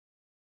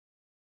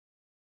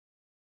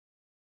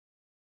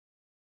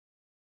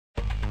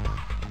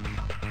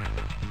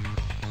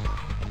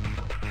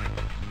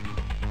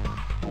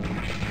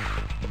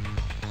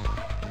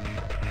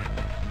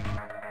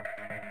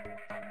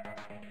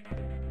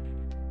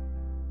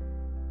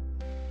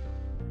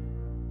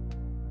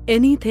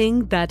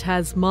Anything that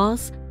has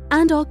mass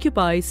and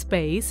occupies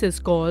space is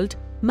called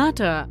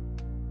matter.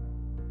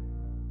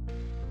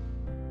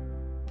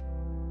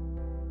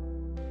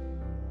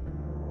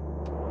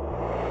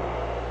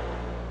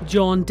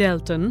 John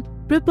Dalton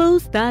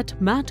proposed that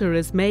matter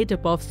is made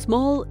up of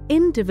small,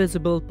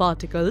 indivisible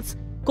particles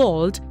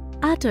called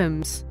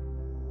atoms.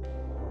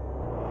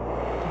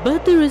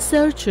 But the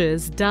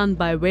researches done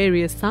by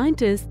various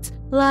scientists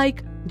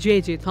like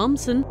J.J.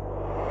 Thomson,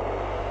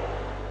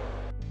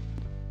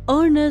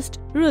 Ernest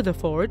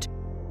Rutherford,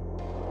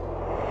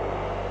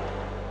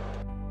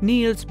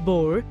 Niels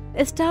Bohr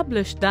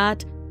established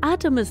that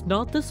atom is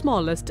not the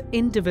smallest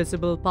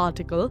indivisible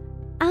particle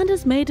and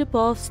is made up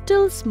of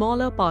still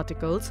smaller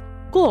particles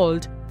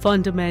called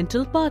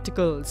fundamental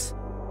particles.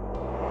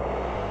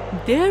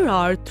 There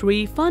are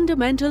three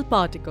fundamental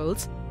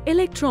particles: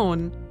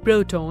 electron,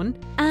 proton,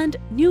 and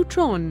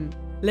neutron.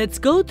 Let's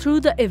go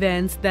through the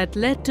events that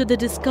led to the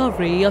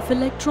discovery of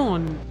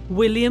electron.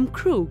 William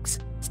Crookes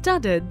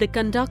studied the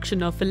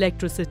conduction of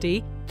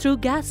electricity through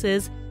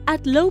gases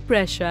at low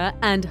pressure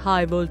and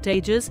high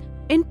voltages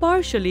in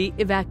partially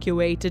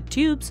evacuated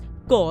tubes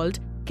called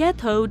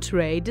cathode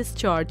ray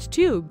discharge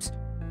tubes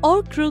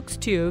or Crookes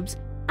tubes,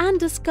 and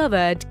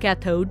discovered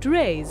cathode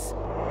rays.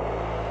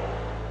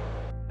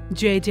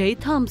 J.J.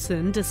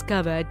 Thomson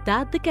discovered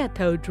that the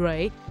cathode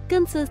ray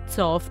consists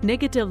of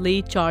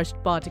negatively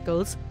charged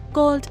particles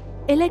called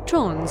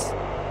electrons.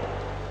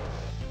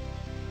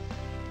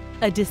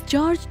 A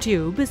discharge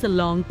tube is a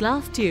long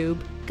glass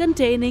tube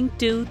containing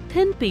two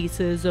thin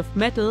pieces of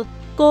metal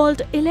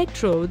called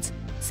electrodes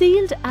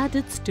sealed at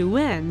its two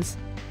ends.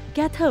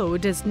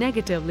 Cathode is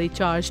negatively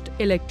charged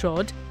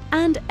electrode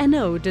and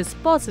anode is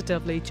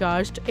positively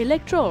charged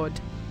electrode.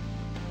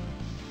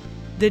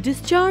 The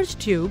discharge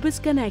tube is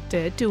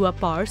connected to a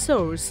power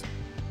source.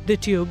 The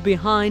tube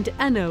behind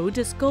anode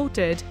is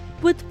coated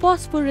with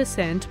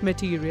phosphorescent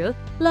material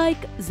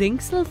like zinc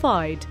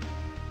sulfide.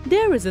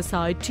 There is a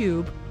side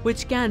tube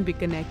which can be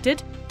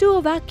connected to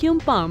a vacuum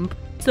pump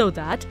so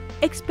that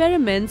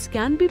experiments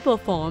can be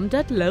performed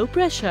at low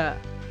pressure.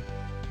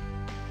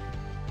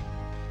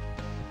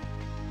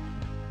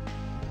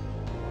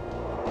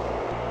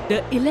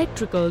 The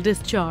electrical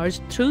discharge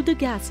through the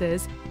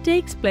gases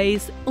takes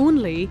place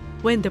only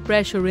when the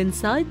pressure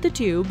inside the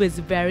tube is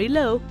very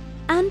low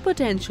and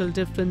potential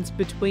difference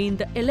between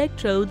the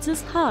electrodes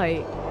is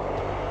high.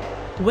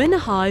 When a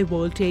high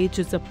voltage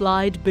is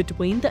applied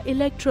between the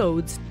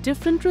electrodes,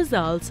 different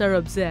results are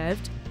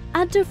observed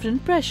at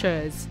different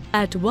pressures.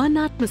 At 1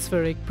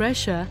 atmospheric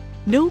pressure,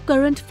 no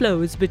current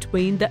flows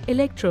between the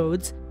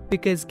electrodes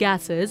because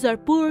gases are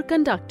poor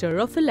conductor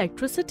of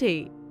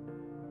electricity.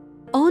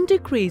 On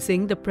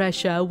decreasing the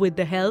pressure with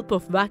the help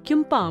of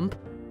vacuum pump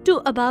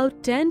to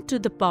about 10 to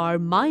the power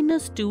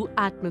minus 2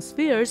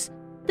 atmospheres,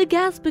 the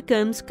gas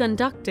becomes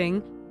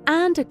conducting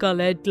and a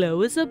colored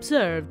glow is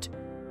observed.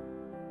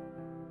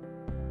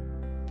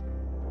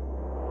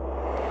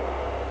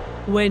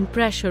 When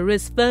pressure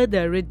is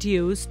further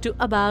reduced to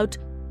about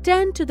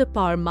 10 to the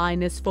power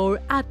minus 4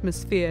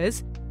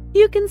 atmospheres,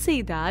 you can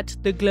see that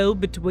the glow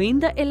between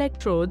the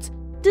electrodes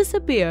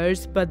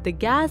disappears but the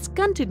gas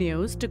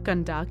continues to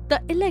conduct the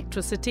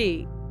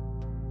electricity.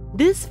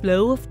 This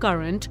flow of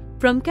current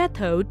from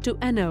cathode to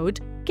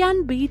anode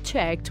can be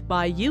checked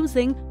by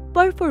using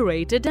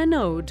perforated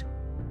anode.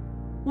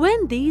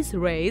 When these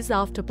rays,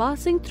 after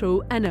passing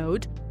through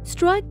anode,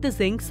 strike the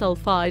zinc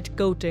sulfide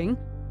coating,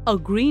 a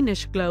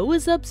greenish glow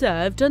is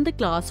observed on the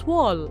glass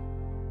wall.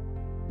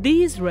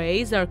 These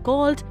rays are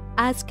called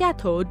as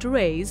cathode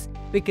rays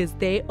because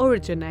they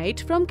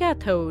originate from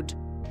cathode.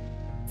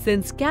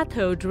 Since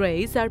cathode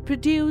rays are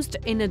produced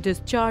in a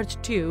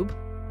discharge tube,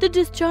 the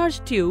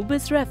discharge tube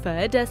is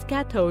referred as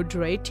cathode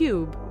ray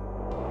tube.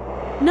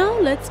 Now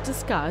let's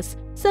discuss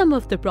some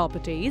of the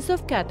properties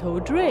of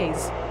cathode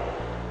rays.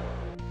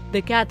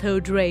 The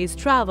cathode rays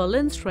travel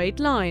in straight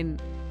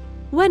line.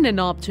 When an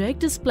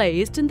object is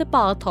placed in the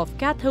path of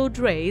cathode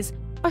rays,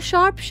 a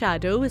sharp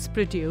shadow is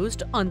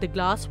produced on the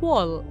glass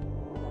wall.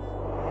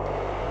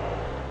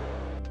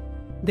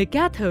 The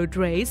cathode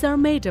rays are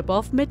made up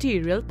of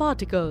material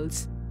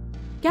particles.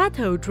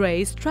 Cathode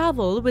rays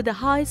travel with a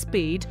high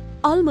speed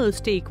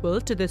almost equal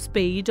to the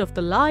speed of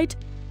the light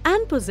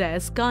and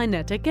possess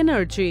kinetic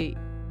energy.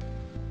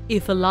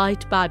 If a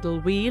light paddle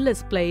wheel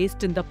is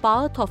placed in the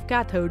path of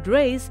cathode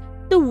rays,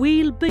 the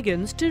wheel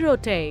begins to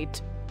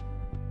rotate.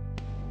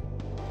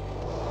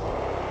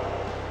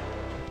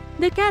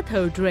 The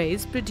cathode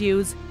rays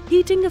produce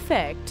heating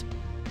effect.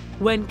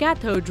 When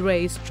cathode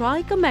rays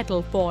strike a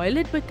metal foil,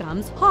 it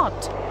becomes hot.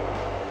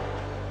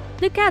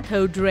 The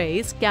cathode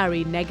rays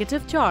carry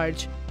negative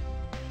charge.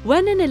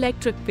 When an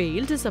electric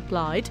field is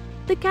applied,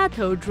 the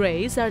cathode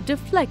rays are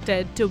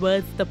deflected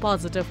towards the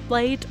positive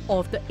plate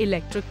of the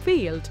electric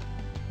field.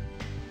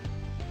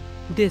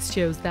 This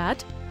shows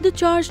that the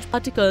charged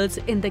particles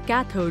in the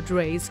cathode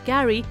rays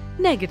carry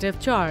negative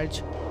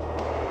charge.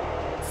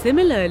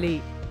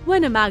 Similarly,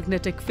 when a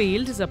magnetic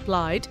field is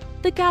applied,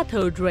 the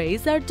cathode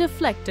rays are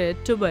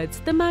deflected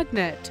towards the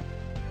magnet.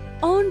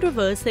 On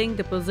reversing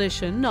the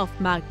position of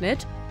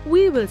magnet,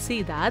 we will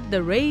see that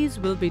the rays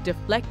will be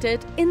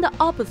deflected in the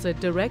opposite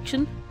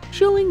direction,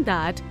 showing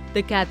that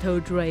the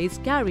cathode rays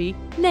carry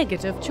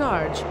negative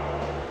charge.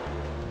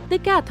 The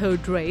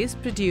cathode rays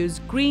produce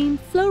green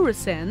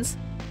fluorescence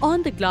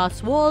on the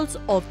glass walls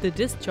of the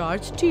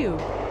discharge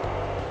tube.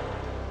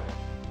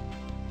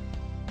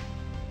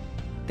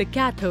 The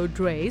cathode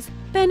rays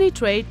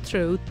penetrate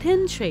through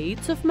thin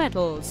sheets of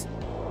metals.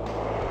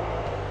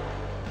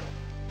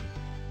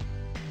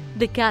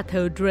 The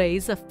cathode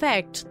rays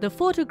affect the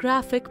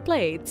photographic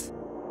plates.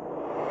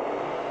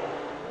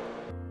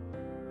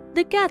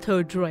 The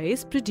cathode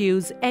rays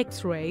produce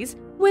X-rays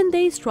when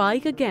they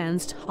strike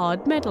against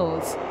hard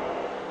metals.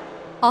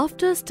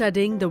 After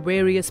studying the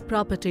various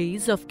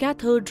properties of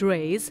cathode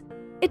rays,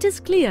 it is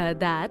clear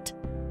that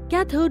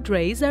cathode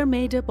rays are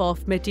made up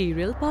of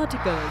material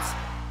particles.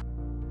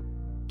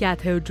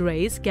 Cathode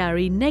rays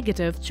carry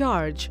negative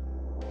charge.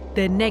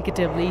 The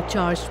negatively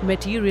charged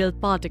material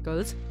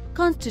particles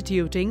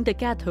constituting the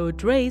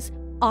cathode rays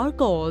are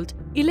called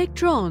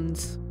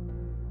electrons.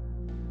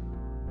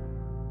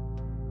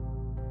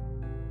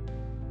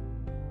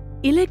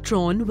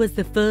 Electron was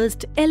the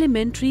first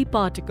elementary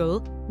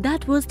particle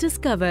that was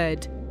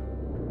discovered.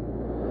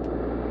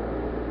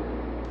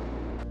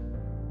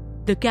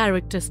 The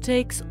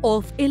characteristics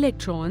of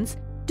electrons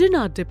do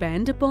not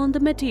depend upon the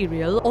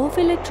material of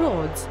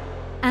electrodes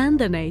and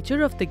the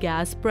nature of the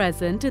gas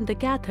present in the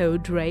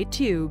cathode ray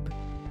tube.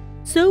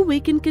 So we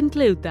can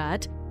conclude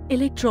that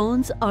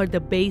electrons are the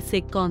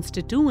basic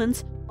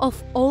constituents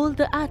of all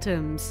the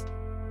atoms.